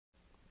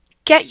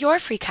Get your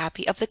free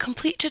copy of the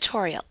complete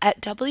tutorial at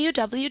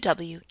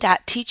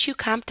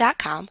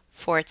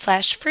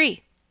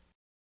www.teachucomp.com/free.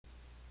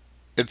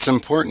 It's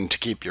important to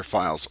keep your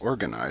files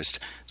organized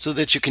so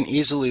that you can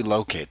easily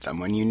locate them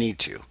when you need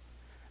to.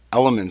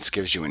 Elements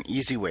gives you an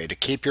easy way to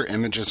keep your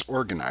images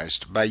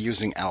organized by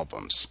using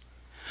albums.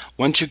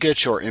 Once you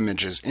get your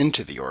images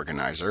into the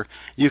organizer,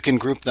 you can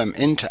group them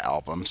into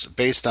albums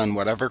based on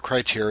whatever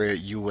criteria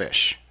you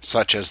wish,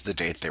 such as the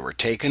date they were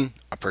taken,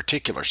 a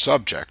particular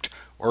subject,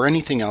 or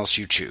anything else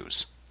you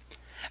choose.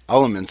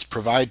 Elements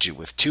provide you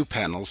with two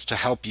panels to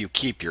help you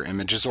keep your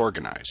images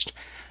organized: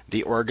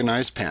 the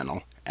Organize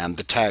panel and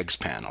the Tags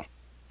panel.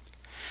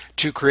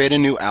 To create a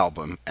new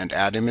album and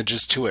add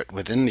images to it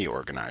within the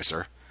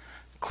organizer,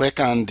 click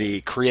on the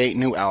Create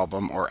New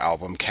Album or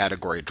Album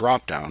Category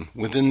drop-down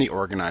within the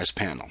Organize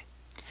panel.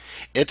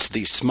 It's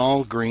the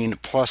small green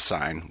plus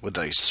sign with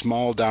a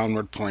small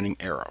downward pointing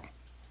arrow.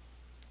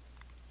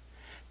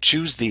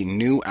 Choose the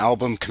New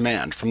Album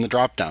command from the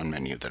drop-down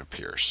menu that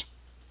appears.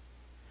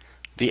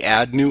 The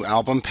Add New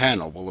Album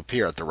panel will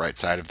appear at the right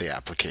side of the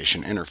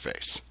application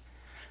interface.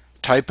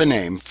 Type a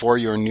name for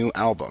your new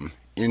album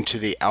into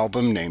the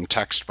Album Name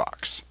text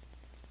box.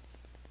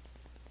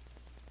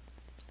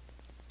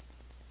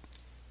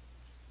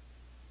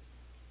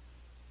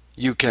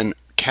 You can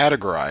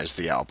categorize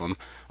the album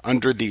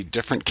under the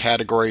different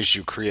categories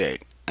you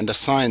create and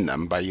assign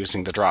them by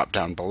using the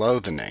drop-down below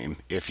the name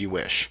if you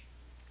wish.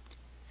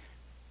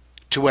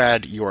 To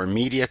add your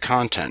media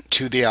content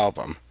to the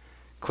album,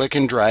 click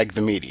and drag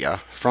the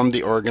media from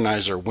the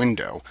organizer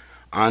window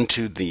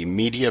onto the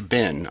media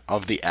bin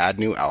of the Add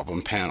New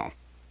Album panel.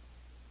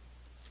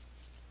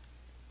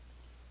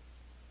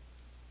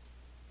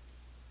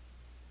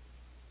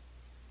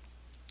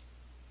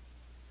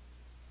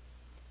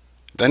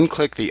 Then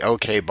click the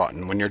OK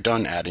button when you're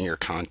done adding your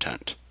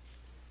content.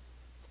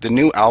 The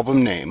new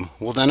album name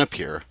will then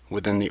appear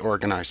within the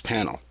Organize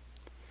panel.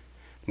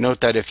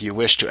 Note that if you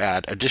wish to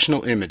add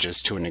additional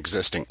images to an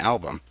existing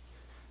album,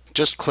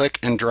 just click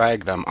and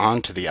drag them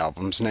onto the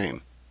album's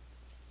name.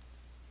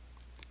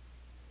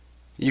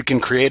 You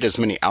can create as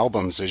many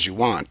albums as you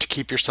want to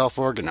keep yourself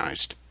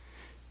organized.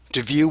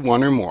 To view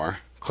one or more,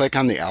 click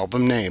on the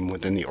album name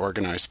within the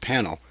Organize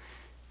panel,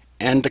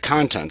 and the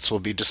contents will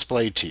be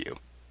displayed to you.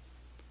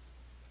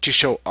 To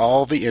show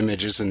all the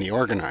images in the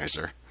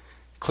organizer,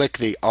 click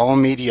the All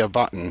Media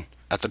button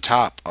at the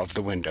top of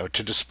the window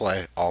to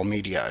display all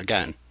media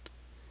again.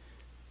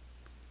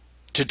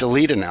 To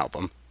delete an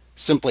album,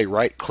 simply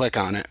right-click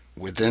on it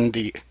within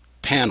the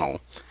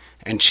panel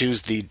and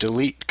choose the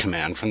Delete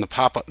command from the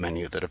pop-up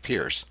menu that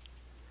appears.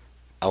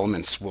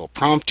 Elements will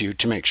prompt you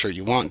to make sure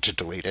you want to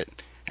delete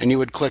it, and you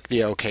would click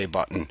the OK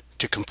button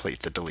to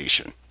complete the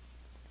deletion.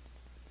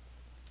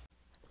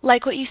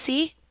 Like what you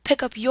see?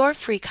 Pick up your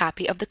free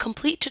copy of the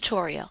complete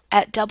tutorial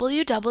at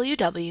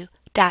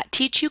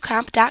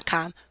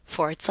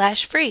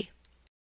www.teachucomp.com/free.